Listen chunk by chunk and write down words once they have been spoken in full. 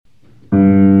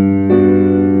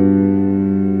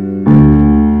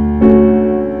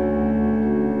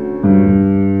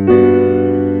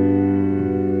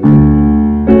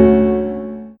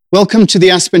Welcome to the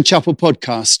Aspen Chapel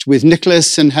podcast with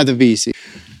Nicholas and Heather Veazey.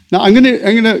 Now, I'm going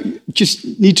to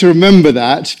just need to remember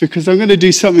that because I'm going to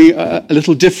do something a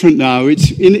little different now.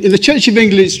 It's in the Church of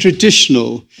England, it's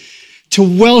traditional to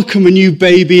welcome a new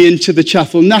baby into the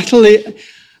chapel. Natalie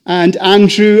and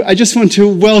Andrew, I just want to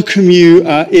welcome you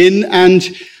in. And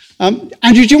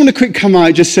Andrew, do you want to quick come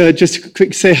out, just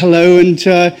quick say hello? And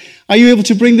are you able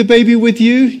to bring the baby with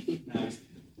you?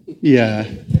 Yeah.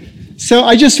 So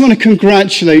I just want to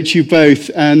congratulate you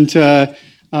both, and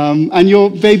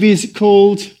your baby is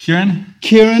called Kieran.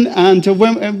 Kieran, and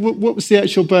what was the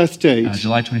actual birth date?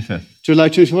 July 25th. July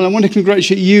 25th. Well, I want to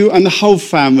congratulate you and the whole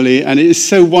family, and it is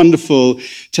so wonderful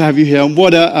to have you here. And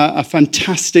what a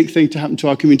fantastic thing to happen to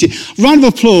our community. Round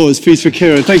of applause, please, for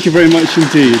Kieran. Thank you very much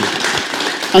indeed.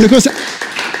 And of course,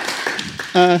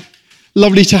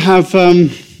 lovely to have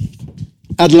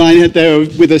Adeline there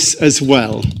with us as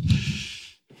well.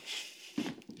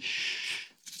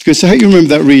 Good, so I hope you remember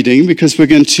that reading because we're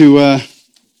going to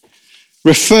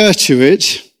refer to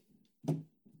it.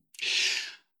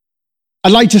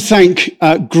 I'd like to thank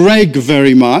Greg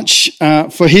very much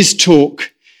for his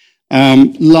talk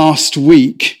last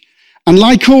week. And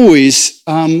like always,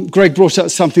 Greg brought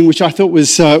up something which I thought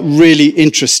was really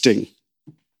interesting.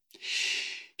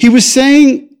 He was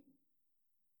saying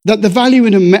that the value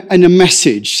in a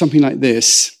message, something like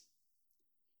this,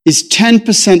 is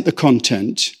 10% the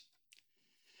content,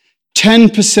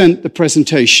 10% the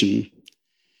presentation,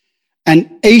 and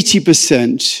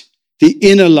 80% the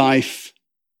inner life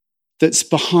that's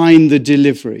behind the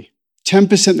delivery.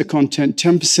 10% the content,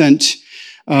 10%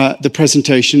 the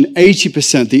presentation,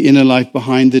 80% the inner life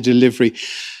behind the delivery.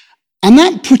 And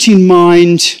that put in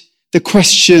mind the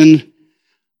question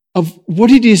of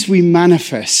what it is we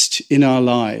manifest in our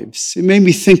lives. It made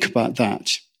me think about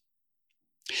that.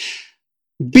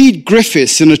 Bede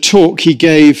Griffiths, in a talk he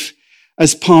gave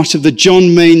as part of the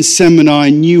John Main Seminar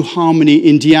in New Harmony,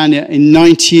 Indiana in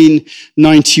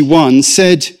 1991,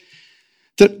 said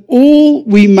that all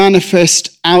we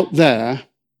manifest out there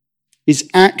is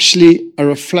actually a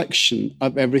reflection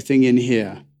of everything in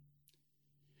here.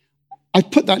 I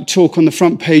put that talk on the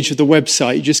front page of the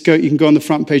website. You can go on the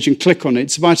front page and click on it.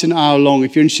 It's about an hour long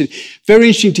if you're interested. Very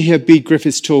interesting to hear Bede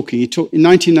Griffiths talking. He talked in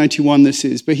 1991, this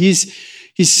is, but he's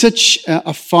such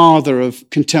a father of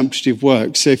contemplative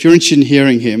work. So if you're interested in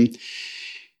hearing him,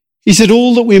 he said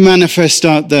all that we manifest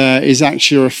out there is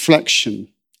actually a reflection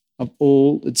of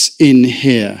all that's in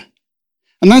here.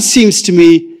 And that seems to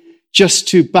me just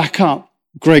to back up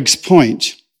Greg's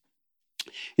point.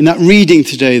 In that reading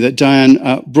today that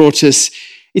Diane brought us,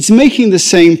 it's making the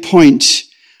same point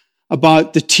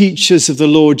about the teachers of the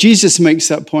law. Jesus makes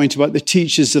that point about the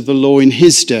teachers of the law in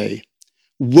his day.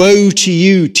 Woe to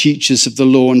you, teachers of the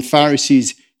law and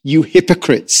Pharisees, you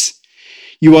hypocrites.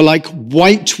 You are like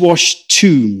whitewashed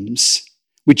tombs,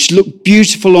 which look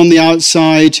beautiful on the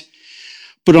outside,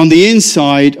 but on the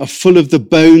inside are full of the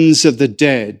bones of the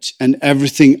dead and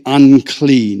everything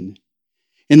unclean.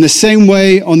 In the same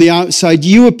way, on the outside,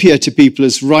 you appear to people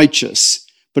as righteous,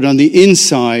 but on the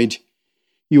inside,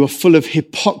 you are full of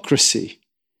hypocrisy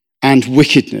and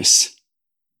wickedness.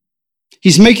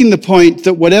 He's making the point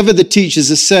that whatever the teachers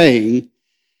are saying,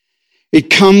 it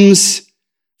comes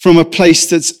from a place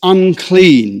that's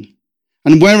unclean.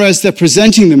 And whereas they're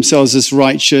presenting themselves as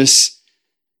righteous,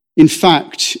 in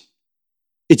fact,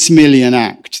 it's merely an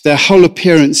act. Their whole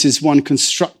appearance is one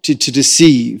constructed to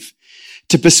deceive,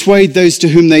 to persuade those to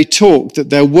whom they talk that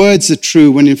their words are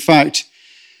true when in fact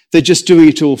they're just doing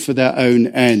it all for their own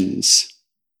ends.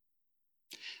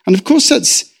 And of course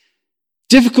that's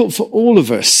difficult for all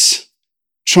of us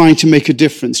trying to make a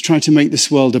difference, trying to make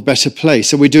this world a better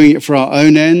place. Are we doing it for our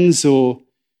own ends or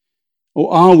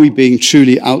are we being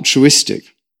truly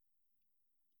altruistic?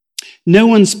 No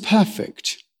one's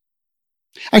perfect.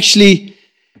 Actually,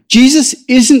 Jesus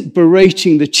isn't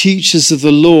berating the teachers of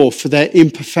the law for their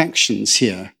imperfections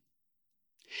here.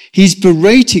 He's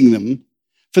berating them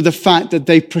for the fact that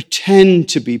they pretend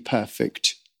to be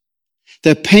perfect.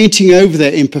 They're painting over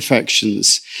their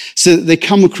imperfections so that they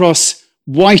come across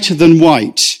whiter than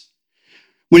white,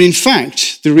 when in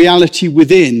fact the reality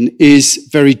within is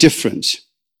very different.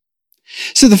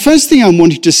 So the first thing I'm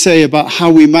wanting to say about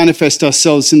how we manifest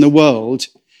ourselves in the world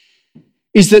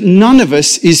is that none of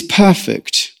us is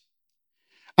perfect,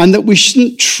 and that we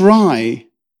shouldn't try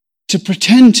to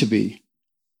pretend to be.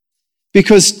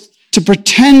 Because to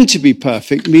pretend to be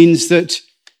perfect means that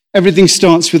everything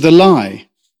starts with a lie,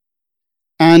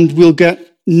 and we'll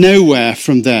get nowhere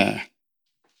from there.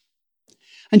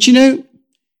 And you know,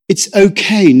 it's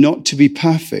okay not to be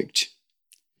perfect.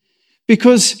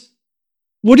 Because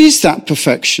what is that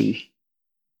perfection?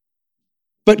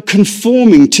 but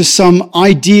conforming to some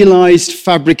idealized,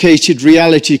 fabricated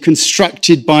reality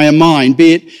constructed by a mind,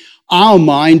 be it our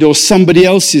mind or somebody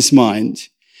else's mind.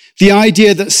 The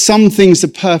idea that some things are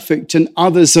perfect and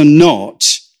others are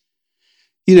not,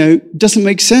 doesn't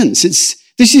make sense.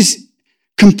 This is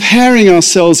comparing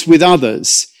ourselves with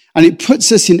others, and it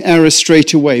puts us in error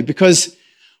straight away because,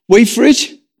 wait for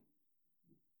it,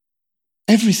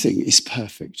 everything is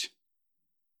perfect.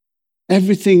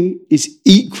 Everything is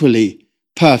equally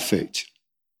perfect.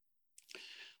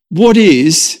 What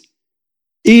is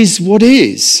what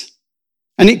is.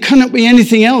 And it cannot be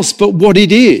anything else but what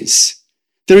it is.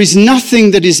 There is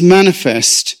nothing that is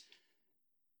manifest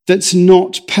that's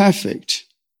not perfect.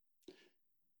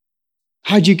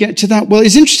 How do you get to that? Well,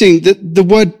 it's interesting that the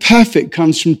word perfect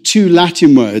comes from two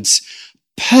Latin words,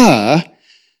 per,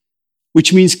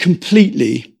 which means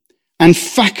completely, and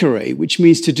facere, which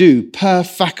means to do, per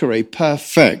facere,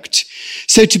 perfect.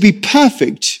 So to be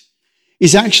perfect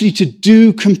is actually to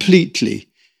do completely.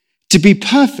 To be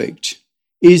perfect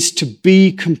is to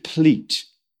be complete.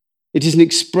 It is an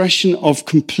expression of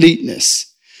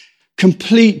completeness,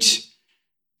 complete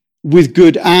with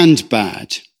good and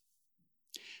bad.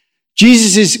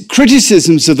 Jesus'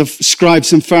 criticisms of the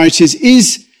scribes and Pharisees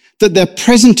is that their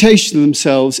presentation of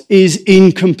themselves is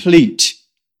incomplete.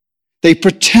 They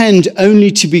pretend only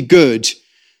to be good,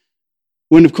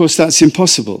 when of course that's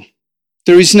impossible.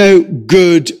 There is no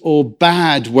good or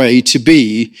bad way to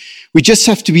be. We just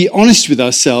have to be honest with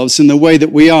ourselves in the way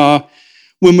that we are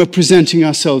when we're presenting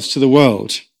ourselves to the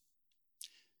world.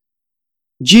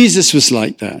 Jesus was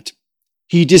like that.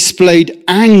 He displayed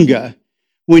anger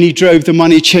when he drove the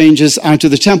money changers out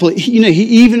of the temple. He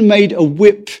even made a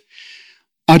whip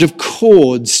out of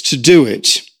cords to do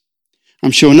it.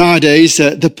 I'm sure nowadays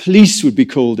the police would be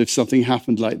called if something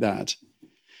happened like that.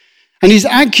 And his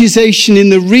accusation in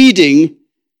the reading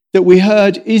that we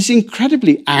heard is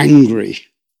incredibly angry.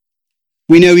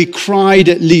 We know he cried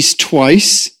at least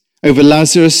twice over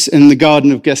Lazarus in the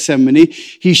Garden of Gethsemane.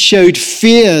 He showed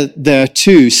fear there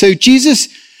too. So Jesus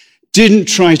didn't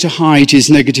try to hide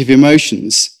his negative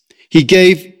emotions. He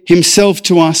gave himself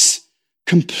to us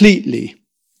completely.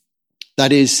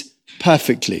 That is,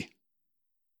 perfectly.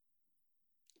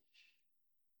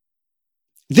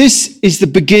 This is the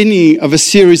beginning of a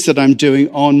series that I'm doing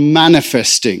on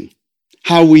manifesting,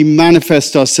 how we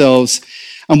manifest ourselves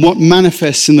and what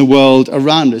manifests in the world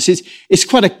around us. It's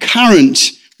quite a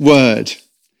current word.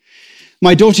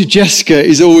 My daughter Jessica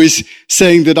is always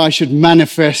saying that I should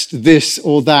manifest this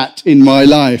or that in my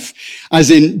life.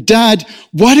 As in, Dad,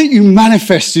 why don't you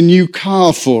manifest a new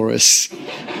car for us?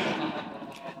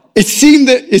 It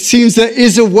seems there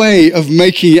is a way of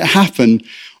making it happen,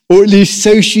 or at least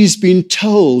so she's been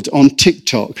told on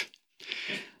TikTok.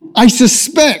 I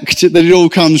suspect that it all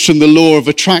comes from the law of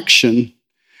attraction.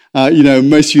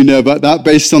 Most of you know about that,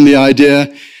 based on the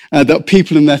idea that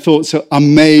people and their thoughts are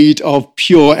made of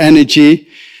pure energy.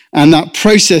 And that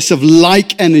process of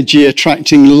like energy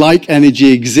attracting like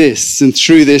energy exists. And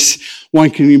through this,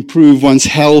 one can improve one's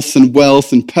health and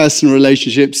wealth and personal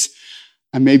relationships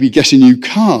and maybe get a new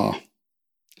car.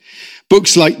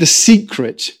 Books like The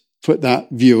Secret put that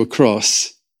view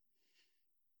across.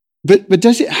 But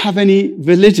does it have any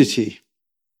validity?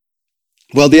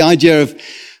 Well, the idea of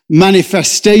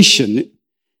manifestation,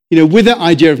 with that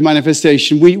idea of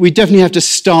manifestation, we definitely have to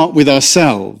start with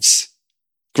ourselves.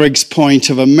 Greg's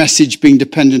point of a message being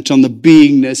dependent on the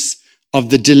beingness of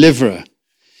the deliverer.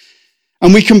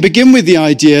 And we can begin with the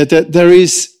idea that there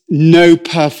is no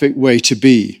perfect way to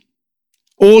be.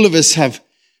 All of us have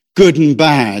good and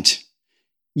bad,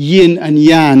 yin and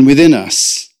yang within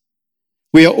us.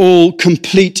 We are all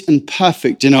complete and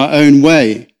perfect in our own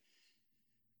way.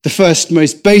 The first,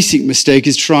 most basic mistake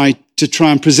is to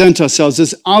try and present ourselves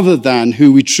as other than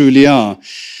who we truly are.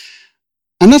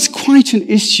 And that's quite an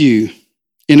issue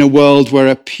in a world where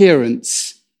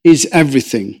appearance is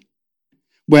everything,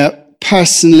 where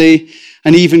personally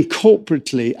and even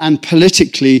corporately and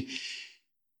politically,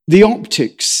 the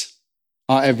optics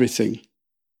are everything.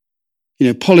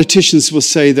 Politicians will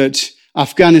say that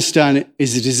Afghanistan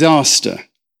is a disaster.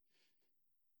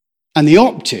 And the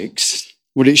optics,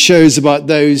 what it shows about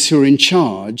those who are in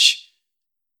charge,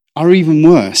 are even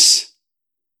worse.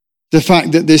 The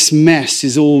fact that this mess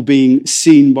is all being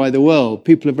seen by the world.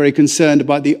 People are very concerned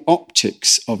about the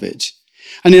optics of it.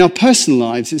 And in our personal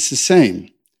lives, it's the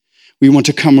same. We want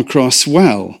to come across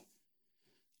well.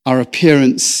 Our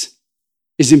appearance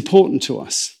is important to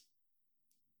us.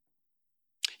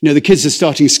 The kids are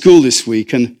starting school this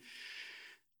week, and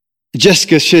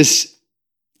Jessica says,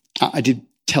 I did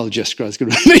tell Jessica I was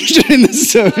going to lecture in the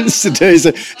service today,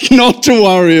 so not to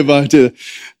worry about it.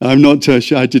 I'm not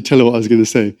sure. I did tell her what I was going to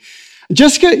say.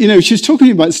 Jessica, she was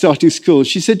talking about starting school.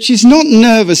 She said she's not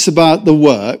nervous about the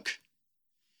work.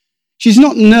 She's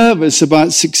not nervous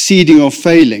about succeeding or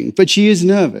failing, but she is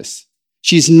nervous.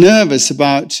 She's nervous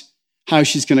about how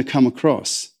she's going to come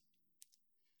across.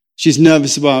 She's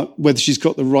nervous about whether she's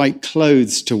got the right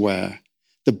clothes to wear,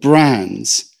 the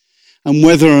brands, and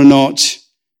whether or not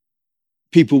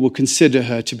people will consider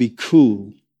her to be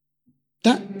cool.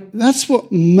 That's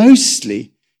what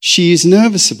mostly she is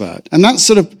nervous about. And that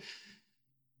sort of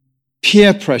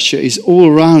peer pressure is all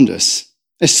around us,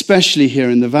 especially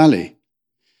here in the valley.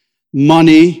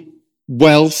 Money,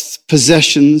 wealth,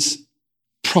 possessions,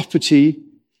 property,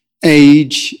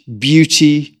 age,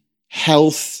 beauty,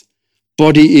 health,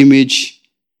 body image.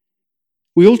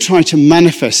 We all try to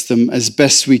manifest them as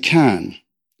best we can.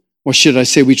 Or should I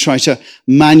say, we try to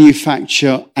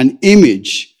manufacture an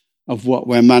image of what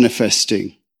we're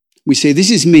manifesting. We say, this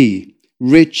is me,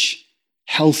 rich,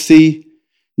 healthy,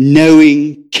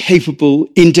 knowing, capable,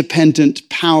 independent,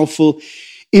 powerful,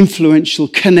 influential,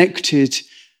 connected,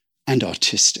 and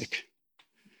artistic.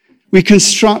 We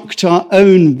construct our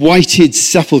own whited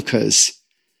sepulchres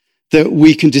that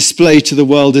we can display to the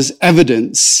world as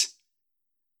evidence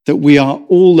that we are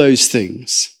all those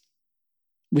things,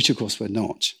 which of course we're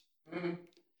not.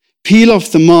 Peel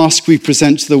off the mask we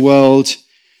present to the world,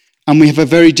 and we have a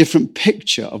very different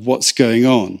picture of what's going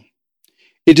on.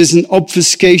 It is an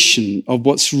obfuscation of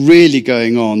what's really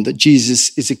going on that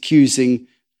Jesus is accusing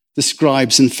the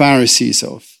scribes and Pharisees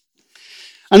of.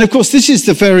 And of course, this is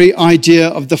the very idea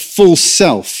of the false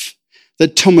self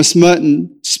that Thomas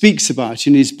Merton speaks about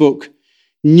in his book,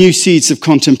 New Seeds of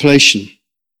Contemplation.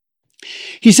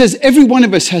 He says, every one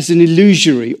of us has an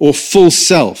illusory or false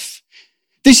self.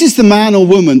 This is the man or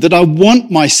woman that I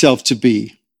want myself to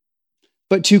be,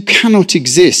 but who cannot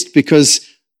exist because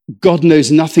God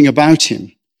knows nothing about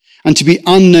him. And to be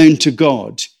unknown to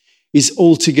God is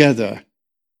altogether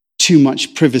too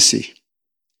much privacy.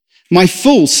 My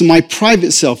false, my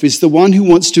private self is the one who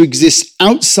wants to exist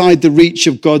outside the reach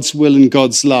of God's will and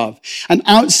God's love, and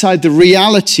outside the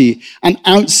reality and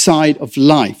outside of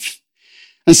life.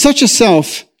 And such a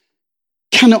self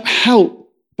cannot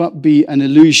help but be an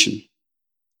illusion.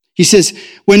 He says,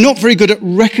 we're not very good at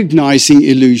recognizing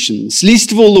illusions,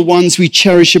 least of all the ones we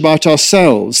cherish about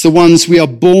ourselves, the ones we are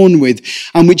born with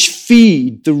and which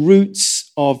feed the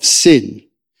roots of sin.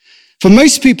 For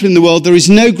most people in the world, there is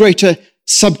no greater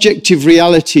subjective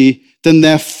reality than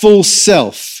their false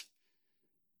self,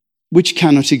 which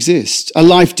cannot exist. A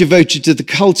life devoted to the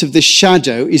cult of the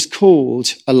shadow is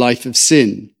called a life of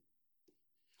sin.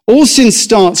 All sin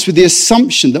starts with the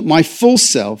assumption that my false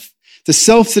self, the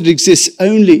self that exists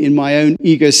only in my own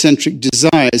egocentric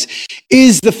desires,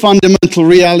 is the fundamental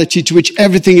reality to which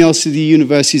everything else in the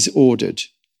universe is ordered.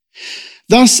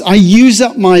 Thus, I use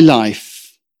up my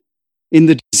life in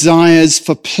the desires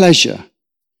for pleasure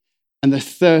and the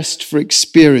thirst for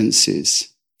experiences,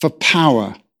 for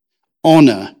power,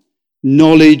 honor,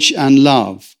 knowledge, and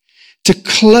love, to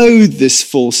clothe this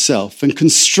false self and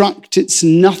construct its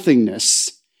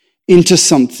nothingness into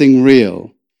something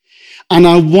real. And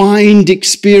I wind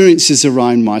experiences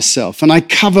around myself, and I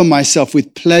cover myself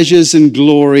with pleasures and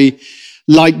glory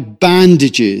like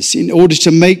bandages in order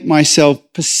to make myself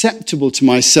perceptible to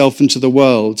myself and to the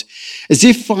world, as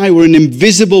if I were an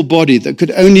invisible body that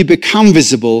could only become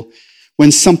visible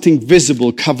when something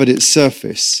visible covered its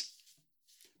surface.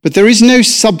 But there is no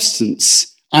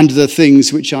substance under the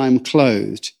things which I am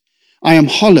clothed. I am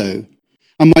hollow,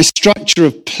 and my structure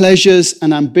of pleasures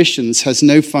and ambitions has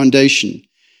no foundation.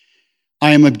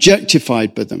 I am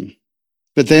objectified by them,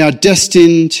 but they are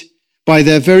destined by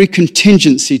their very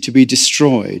contingency to be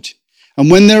destroyed.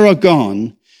 And when they are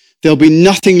gone, there'll be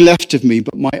nothing left of me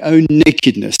but my own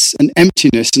nakedness and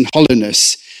emptiness and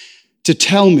hollowness to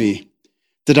tell me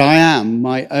that I am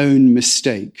my own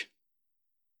mistake.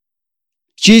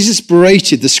 Jesus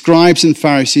berated the scribes and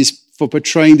Pharisees for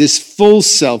portraying this false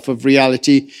self of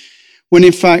reality when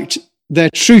in fact their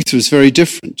truth was very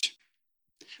different.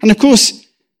 And of course,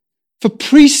 for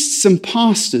priests and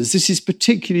pastors, this is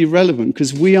particularly relevant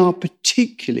because we are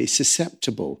particularly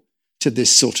susceptible to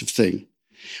this sort of thing.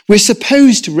 We're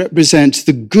supposed to represent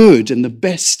the good and the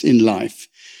best in life,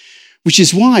 which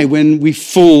is why when we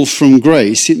fall from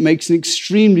grace, it makes an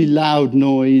extremely loud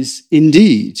noise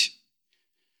indeed.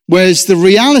 Whereas the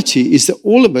reality is that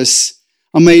all of us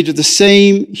are made of the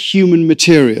same human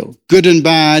material, good and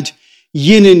bad,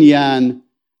 yin and yang,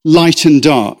 light and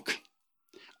dark.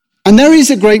 And there is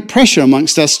a great pressure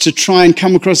amongst us to try and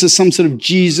come across as some sort of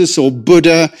Jesus or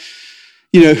Buddha,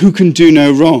 who can do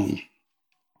no wrong.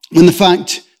 When the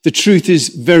fact, the truth is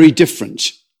very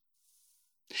different.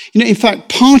 In fact,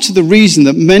 part of the reason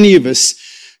that many of us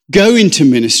go into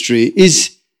ministry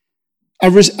is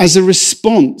as a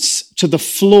response to the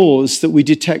flaws that we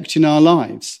detect in our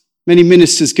lives. Many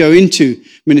ministers go into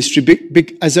ministry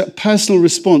as a personal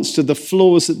response to the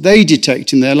flaws that they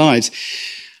detect in their lives.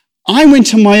 I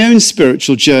went on my own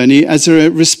spiritual journey as a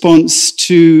response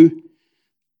to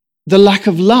the lack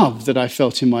of love that I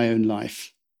felt in my own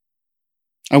life.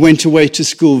 I went away to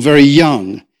school very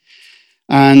young,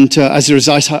 and as a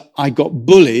result, I got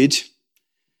bullied.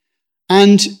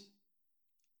 And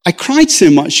I cried so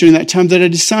much during that time that I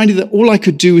decided that all I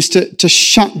could do was to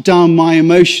shut down my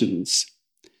emotions.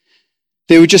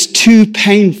 They were just too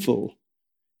painful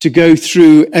to go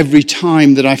through every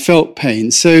time that I felt pain.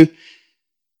 So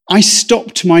I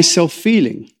stopped myself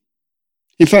feeling.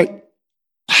 In fact,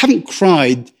 I haven't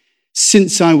cried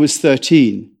since I was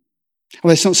 13. Well,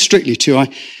 that's not strictly true.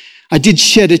 I did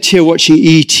shed a tear watching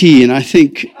E.T. and I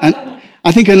think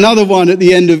another one at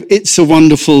the end of It's a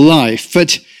Wonderful Life.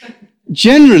 But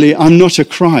generally, I'm not a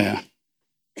crier.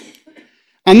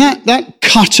 And that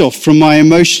cut off from my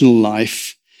emotional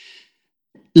life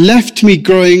left me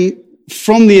growing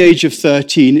from the age of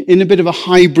 13 in a bit of a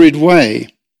hybrid way.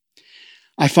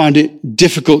 I found it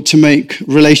difficult to make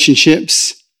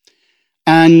relationships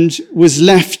and was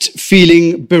left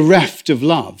feeling bereft of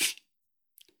love.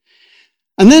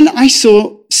 And then I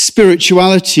saw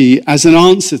spirituality as an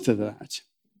answer to that.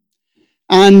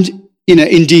 And,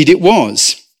 indeed it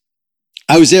was.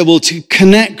 I was able to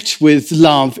connect with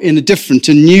love in a different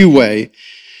and new way.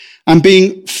 And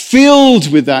being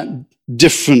filled with that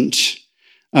different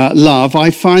love, I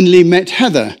finally met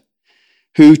Heather,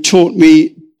 who taught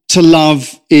me to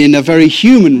love in a very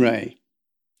human way.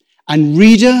 And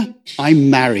reader, I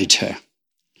married her.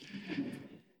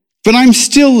 But I'm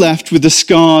still left with the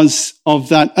scars of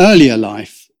that earlier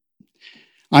life.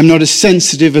 I'm not as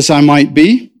sensitive as I might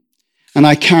be, and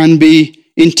I can be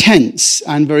intense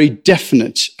and very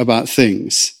definite about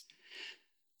things.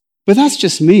 But that's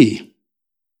just me.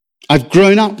 I've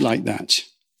grown up like that.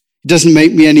 It doesn't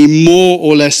make me any more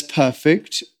or less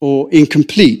perfect or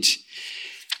incomplete.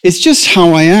 It's just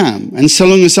how I am. And so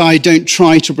long as I don't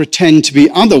try to pretend to be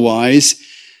otherwise,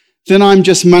 then I'm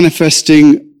just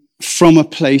manifesting from a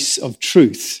place of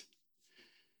truth.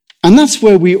 And that's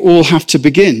where we all have to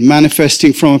begin,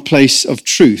 manifesting from a place of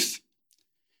truth.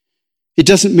 It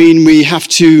doesn't mean we have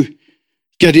to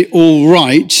get it all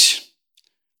right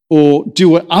or do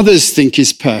what others think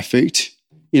is perfect.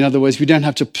 In other words, we don't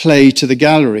have to play to the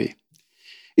gallery.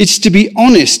 It's to be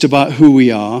honest about who we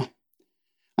are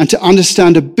and to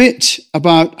understand a bit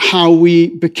about how we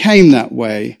became that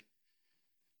way.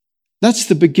 That's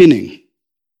the beginning.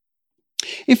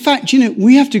 In fact,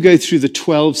 we have to go through the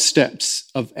 12 steps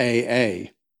of AA.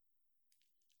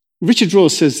 Richard Rohr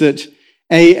says that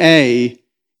AA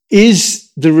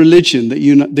is the religion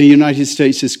that the United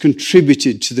States has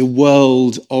contributed to the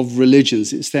world of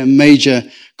religions. It's their major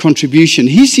contribution.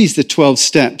 He sees the 12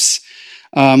 steps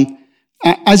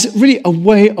as really a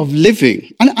way of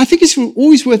living. And I think it's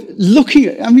always worth looking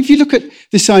at. If you look at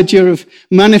this idea of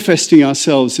manifesting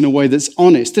ourselves in a way that's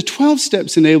honest, the 12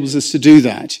 steps enables us to do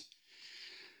that.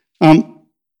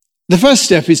 The first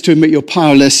step is to admit you're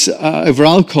powerless over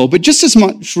alcohol, but just as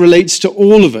much relates to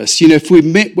all of us. If we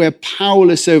admit we're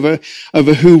powerless over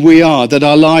who we are, that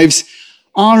our lives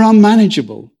are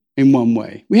unmanageable in one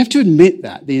way. We have to admit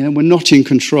that, we're not in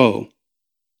control.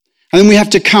 And then we have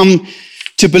to come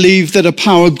to believe that a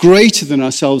power greater than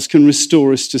ourselves can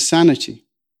restore us to sanity.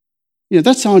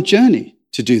 That's our journey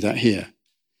to do that here.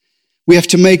 We have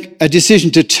to make a decision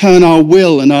to turn our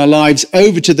will and our lives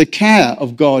over to the care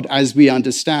of God as we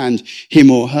understand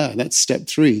him or her. That's step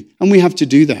 3. And we have to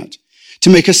do that. To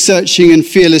make a searching and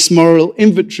fearless moral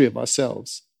inventory of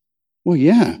ourselves. Well,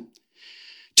 yeah.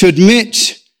 To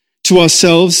admit to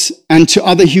ourselves and to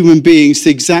other human beings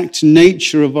the exact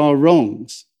nature of our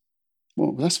wrongs.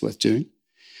 Well, that's worth doing.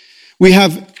 We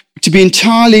have to be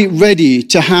entirely ready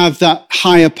to have that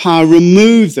higher power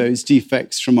remove those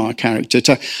defects from our character,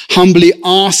 to humbly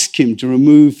ask him to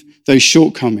remove those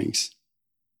shortcomings,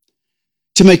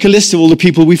 to make a list of all the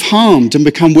people we've harmed and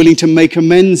become willing to make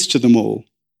amends to them all,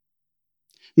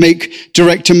 make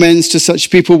direct amends to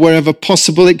such people wherever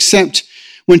possible, except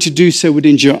when to do so would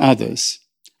injure others,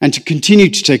 and to continue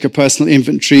to take a personal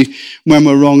inventory when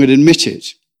we're wrong and admit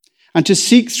it. And to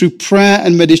seek through prayer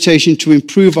and meditation to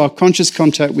improve our conscious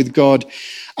contact with God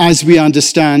as we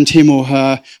understand him or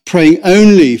her, praying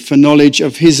only for knowledge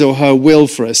of his or her will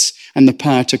for us and the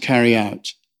power to carry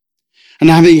out. And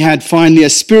having had finally a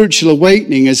spiritual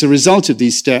awakening as a result of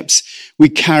these steps, we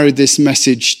carry this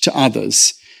message to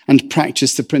others and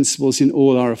practice the principles in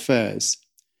all our affairs.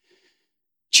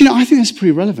 Do you know, I think that's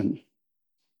pretty relevant.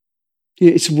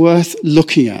 It's worth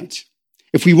looking at.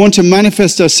 If we want to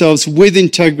manifest ourselves with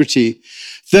integrity,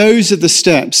 those are the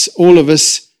steps all of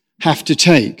us have to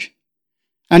take.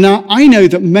 And now I know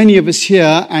that many of us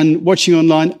here and watching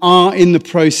online are in the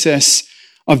process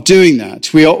of doing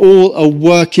that. We are all a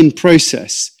work in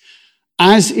process,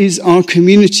 as is our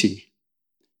community,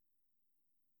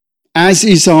 as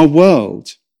is our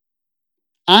world,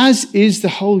 as is the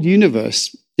whole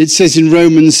universe. It says in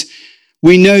Romans,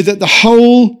 we know that the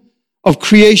whole of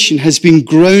creation has been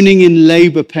groaning in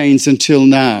labor pains until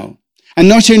now. And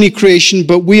not only creation,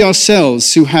 but we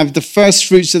ourselves who have the first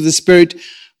fruits of the Spirit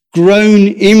groan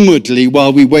inwardly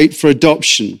while we wait for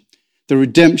adoption, the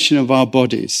redemption of our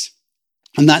bodies.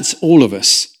 And that's all of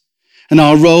us. And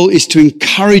our role is to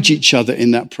encourage each other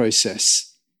in that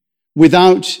process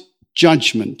without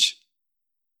judgment.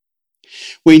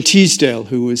 Wayne Teasdale,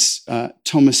 who was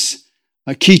Thomas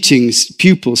Keating's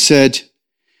pupil, said,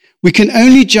 we can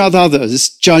only judge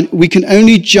others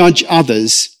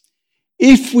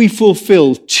if we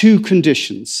fulfill two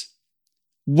conditions.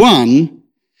 One,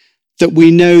 that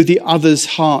we know the other's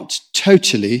heart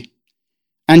totally,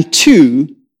 and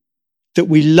two, that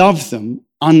we love them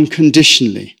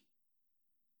unconditionally.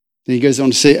 Then he goes on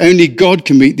to say, only God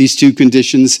can meet these two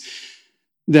conditions,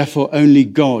 therefore only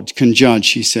God can judge,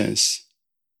 he says.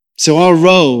 So our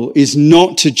role is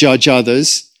not to judge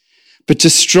others, but to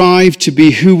strive to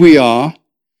be who we are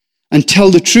and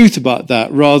tell the truth about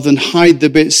that rather than hide the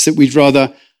bits that we'd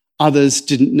rather others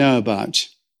didn't know about.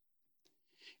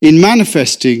 In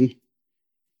manifesting,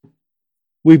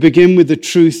 we begin with the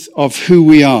truth of who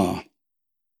we are.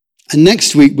 And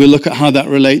next week, we'll look at how that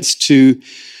relates to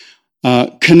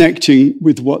connecting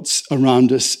with what's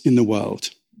around us in the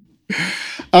world.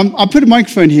 I'll put a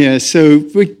microphone here, so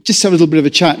we just have a little bit of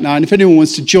a chat now. And if anyone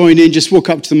wants to join in, just walk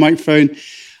up to the microphone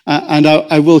and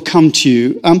I will come to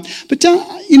you. I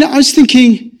was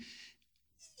thinking,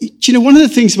 one of the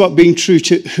things about being true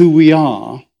to who we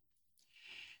are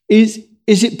is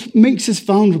it makes us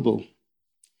vulnerable.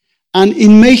 And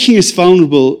in making us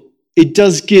vulnerable, it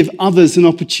does give others an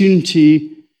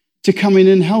opportunity to come in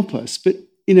and help us. But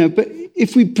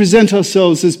if we present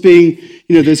ourselves as being,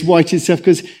 there's white and stuff,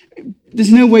 because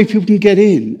there's no way people can get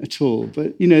in at all.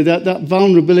 But, that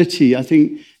vulnerability, I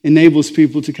think, enables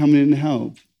people to come in and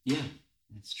help. Yeah,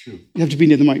 that's true. You have to be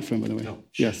near the microphone, by the way. Oh,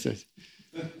 sure. Yes.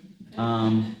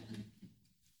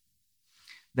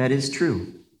 That is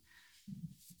true.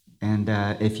 And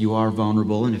if you are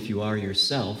vulnerable and if you are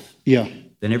yourself,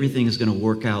 then everything is going to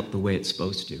work out the way it's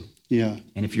supposed to. Yeah.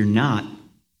 And if you're not,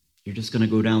 you're just going to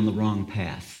go down the wrong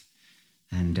path.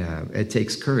 And it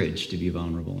takes courage to be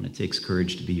vulnerable, and it takes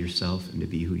courage to be yourself and to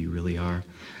be who you really are.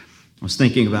 I was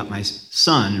thinking about my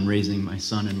son and raising my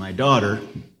son and my daughter,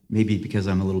 maybe because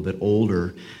I'm a little bit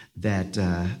older, that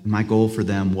my goal for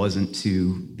them wasn't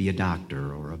to be a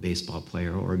doctor or a baseball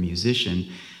player or a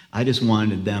musician. I just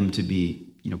wanted them to be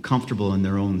comfortable in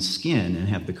their own skin and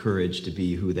have the courage to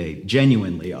be who they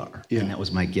genuinely are. Yeah. And that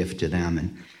was my gift to them.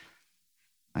 And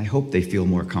I hope they feel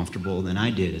more comfortable than I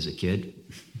did as a kid.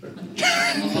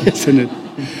 Isn't it?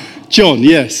 John,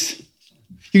 yes.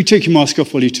 You take your mask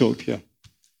off while you talk, yeah.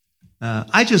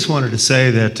 I just wanted to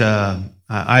say that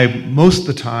I most of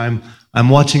the time, I'm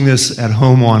watching this at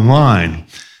home online.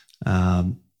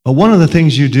 But one of the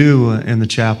things you do in the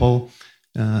chapel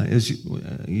is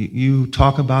you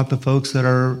talk about the folks that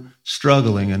are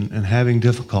struggling and having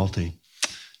difficulty.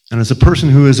 And as a person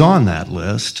who is on that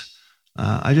list,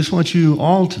 I just want you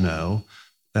all to know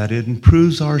that it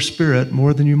improves our spirit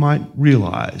more than you might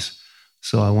realize.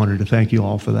 So I wanted to thank you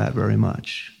all for that very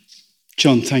much.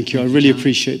 John, thank you. I really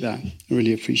appreciate that. I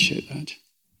really appreciate that.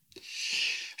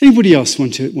 Anybody else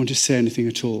want to say anything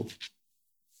at all?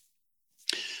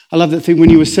 I love that thing when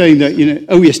you were saying that,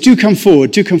 oh yes, do come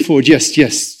forward.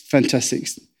 Yes, fantastic.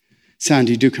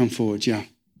 Sandy, do come forward, yeah.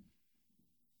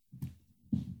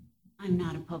 I'm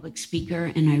not a public speaker,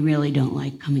 and I really don't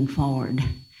like coming forward.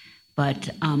 But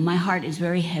my heart is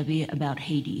very heavy about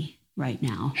Haiti right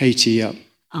now. Haiti, yeah.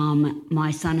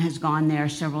 My son has gone there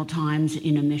several times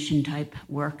in a mission-type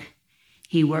work.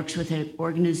 He works with an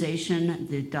organization.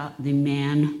 The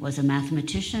man was a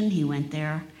mathematician. He went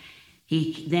there.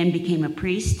 He then became a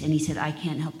priest, and he said, I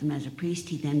can't help them as a priest.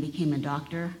 He then became a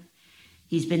doctor.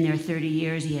 He's been there 30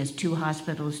 years. He has 2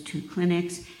 hospitals, 2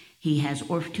 clinics. He has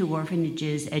 2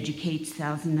 orphanages, educates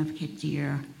thousands of kids a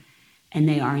year. And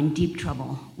they are in deep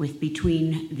trouble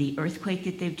between the earthquake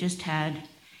that they've just had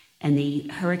And the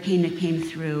hurricane that came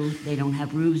through, they don't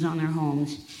have roofs on their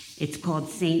homes. It's called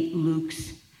St.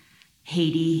 Luke's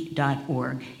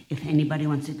Haiti.org. If anybody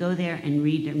wants to go there and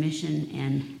read their mission,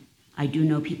 and I do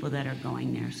know people that are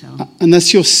going there. So. And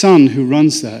that's your son who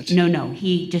runs that? No,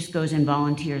 he just goes and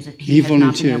volunteers. He has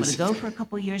not been able to go for a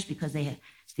couple of years because the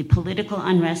political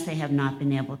unrest, they have not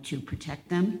been able to protect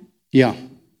them. Yeah.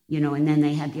 And then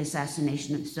they had the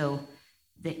assassination. So,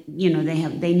 they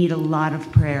need a lot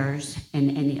of prayers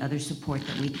and any other support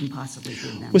that we can possibly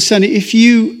give them. Well, Sandy, if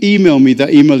you email me that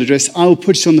email address, I'll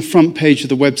put it on the front page of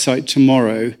the website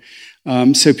tomorrow,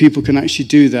 so people can actually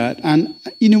do that. And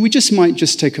we might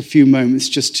take a few moments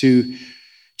just to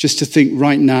think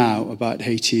right now about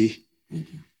Haiti.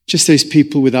 Thank you. Just those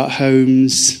people without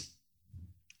homes,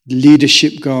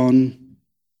 leadership gone,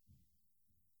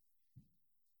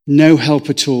 no help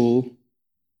at all.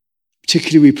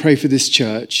 Particularly, we pray for this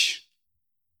church.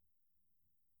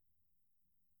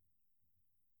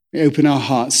 We open our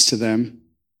hearts to them.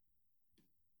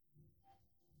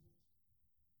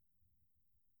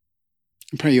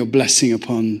 And pray your blessing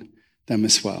upon them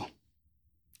as well.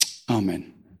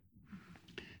 Amen.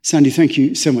 Sandy, thank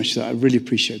you so much for that. I really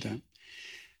appreciate that.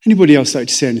 Anybody else like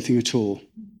to say anything at all?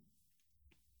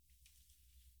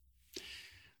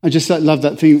 I just love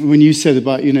that thing when you said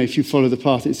about, if you follow the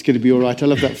path, it's going to be all right. I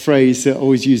love that phrase that I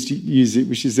always use it,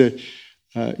 which is,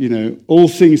 all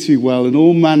things be well and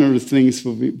all manner of things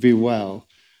will be well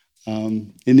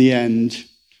in the end.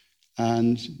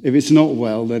 And if it's not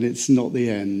well, then it's not the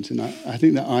end. And I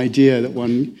think that idea that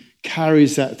one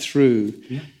carries that through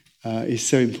is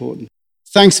so important.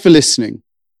 Thanks for listening.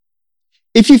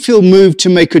 If you feel moved to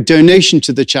make a donation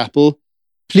to the chapel,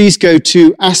 please go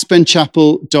to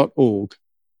aspenchapel.org.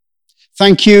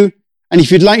 Thank you. And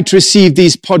if you'd like to receive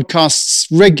these podcasts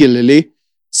regularly,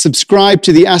 subscribe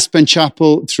to the Aspen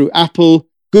Chapel through Apple,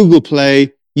 Google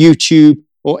Play, YouTube,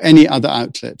 or any other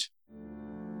outlet.